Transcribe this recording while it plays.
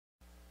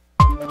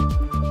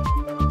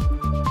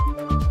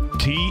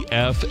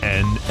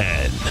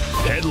TFNN.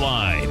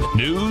 Headline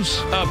News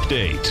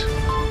Update.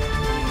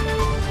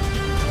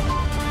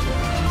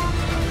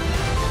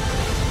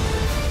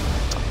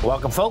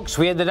 Welcome, folks.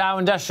 We had the Dow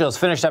Industrials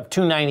finished up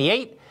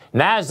 298.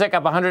 NASDAQ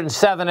up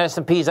 107,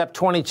 S&P's up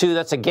 22.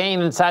 That's a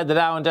gain inside the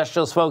Dow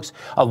Industrials, folks,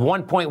 of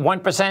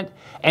 1.1%.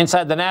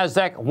 Inside the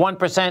NASDAQ,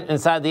 1%.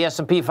 Inside the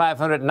S&P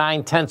 500,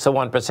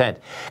 0.9%.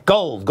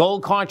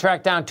 Gold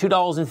contract down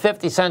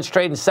 $2.50,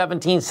 trading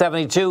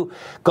 $17.72.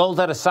 Gold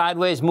had a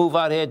sideways move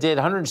out here, did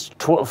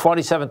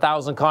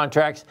 147,000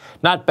 contracts.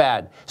 Not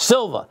bad.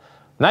 Silver,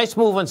 nice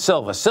move on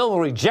silver. Silver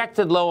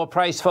rejected lower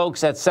price,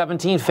 folks, at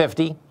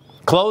 $17.50.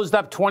 Closed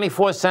up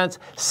 24 cents,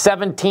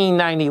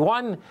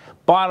 $17.91.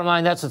 Bottom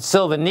line, that's what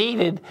silver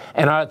needed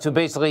in order to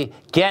basically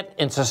get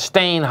and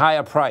sustain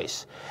higher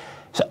price.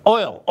 So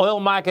oil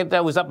market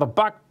that was up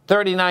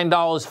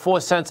 $1.39, 4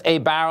 cents a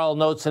barrel,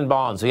 notes and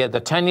bonds. We had the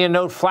 10-year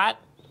note flat,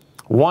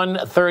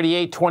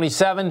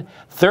 138.27.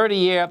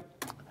 30-year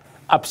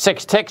up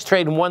 6 ticks,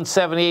 trading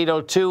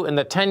 178.02, and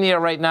the 10-year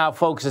right now,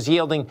 folks, is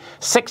yielding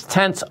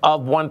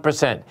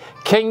 0.6%.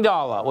 King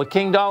dollar, what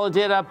King dollar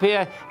did up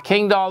here,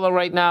 King dollar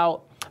right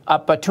now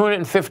up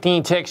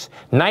 215 ticks,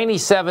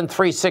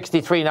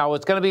 97.363. Now,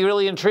 what's going to be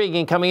really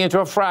intriguing coming into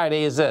a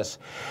Friday is this.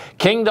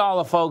 King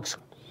dollar, folks,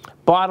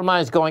 bottom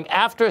line is going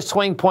after a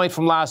swing point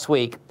from last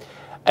week.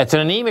 It's an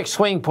anemic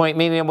swing point,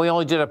 meaning we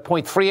only did a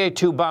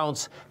 0.382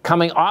 bounce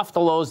coming off the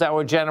lows that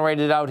were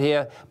generated out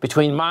here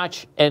between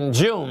March and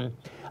June.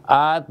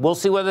 We'll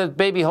see whether the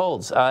baby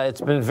holds. It's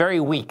been very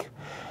weak.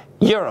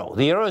 Euro.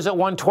 The euro is at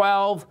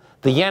 112.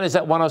 The yen is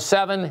at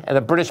 107, and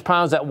the British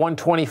pound's at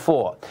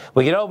 124.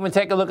 We get over and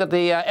take a look at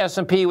the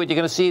S&P. What you're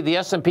going to see, the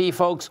S&P,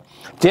 folks,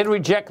 did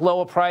reject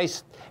lower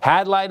price,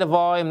 had lighter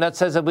volume. That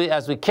says that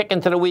as we kick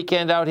into the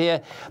weekend out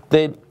here,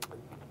 the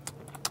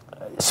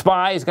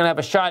SPY is going to have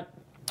a shot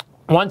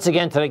once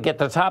again to get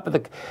to the top of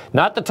the,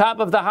 not the top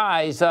of the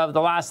highs of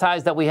the last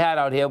highs that we had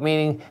out here,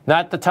 meaning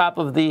not the top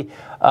of the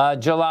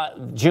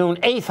June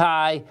 8th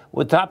high,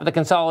 with the top of the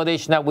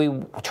consolidation that we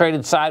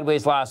traded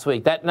sideways last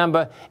week. That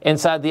number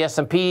inside the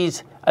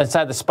S&Ps,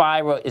 inside the SPY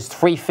is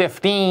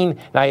 315.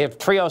 Now you have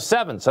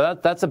 307, so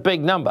that's a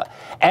big number.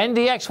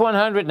 NDX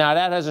 100, now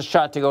that has a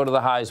shot to go to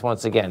the highs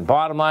once again.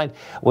 Bottom line,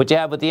 what you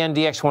have with the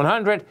NDX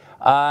 100,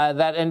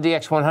 that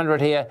NDX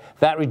 100 here,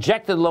 that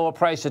rejected lower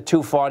price at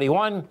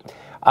 241.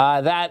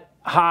 That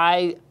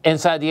high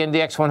inside the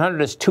NDX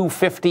 100 is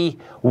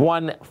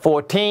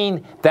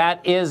 251.14.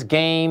 That is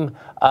game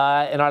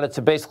in order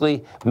to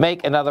basically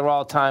make another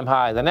all-time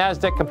high. The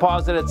NASDAQ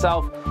composite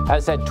itself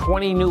has had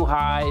 20 new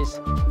highs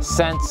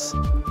since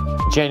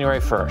January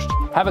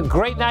 1st. Have a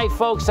great night,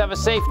 folks. Have a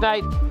safe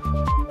night.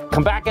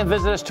 Come back and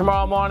visit us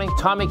tomorrow morning.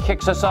 Tommy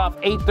kicks us off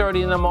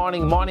 8:30 in the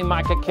morning. Morning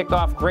market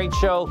kickoff. Great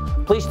show.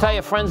 Please tell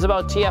your friends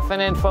about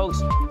TFNN,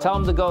 folks. Tell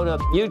them to go to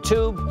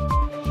YouTube.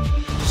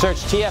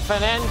 Search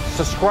TFNN,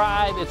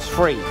 subscribe, it's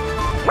free.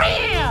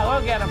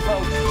 We'll get them,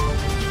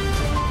 folks.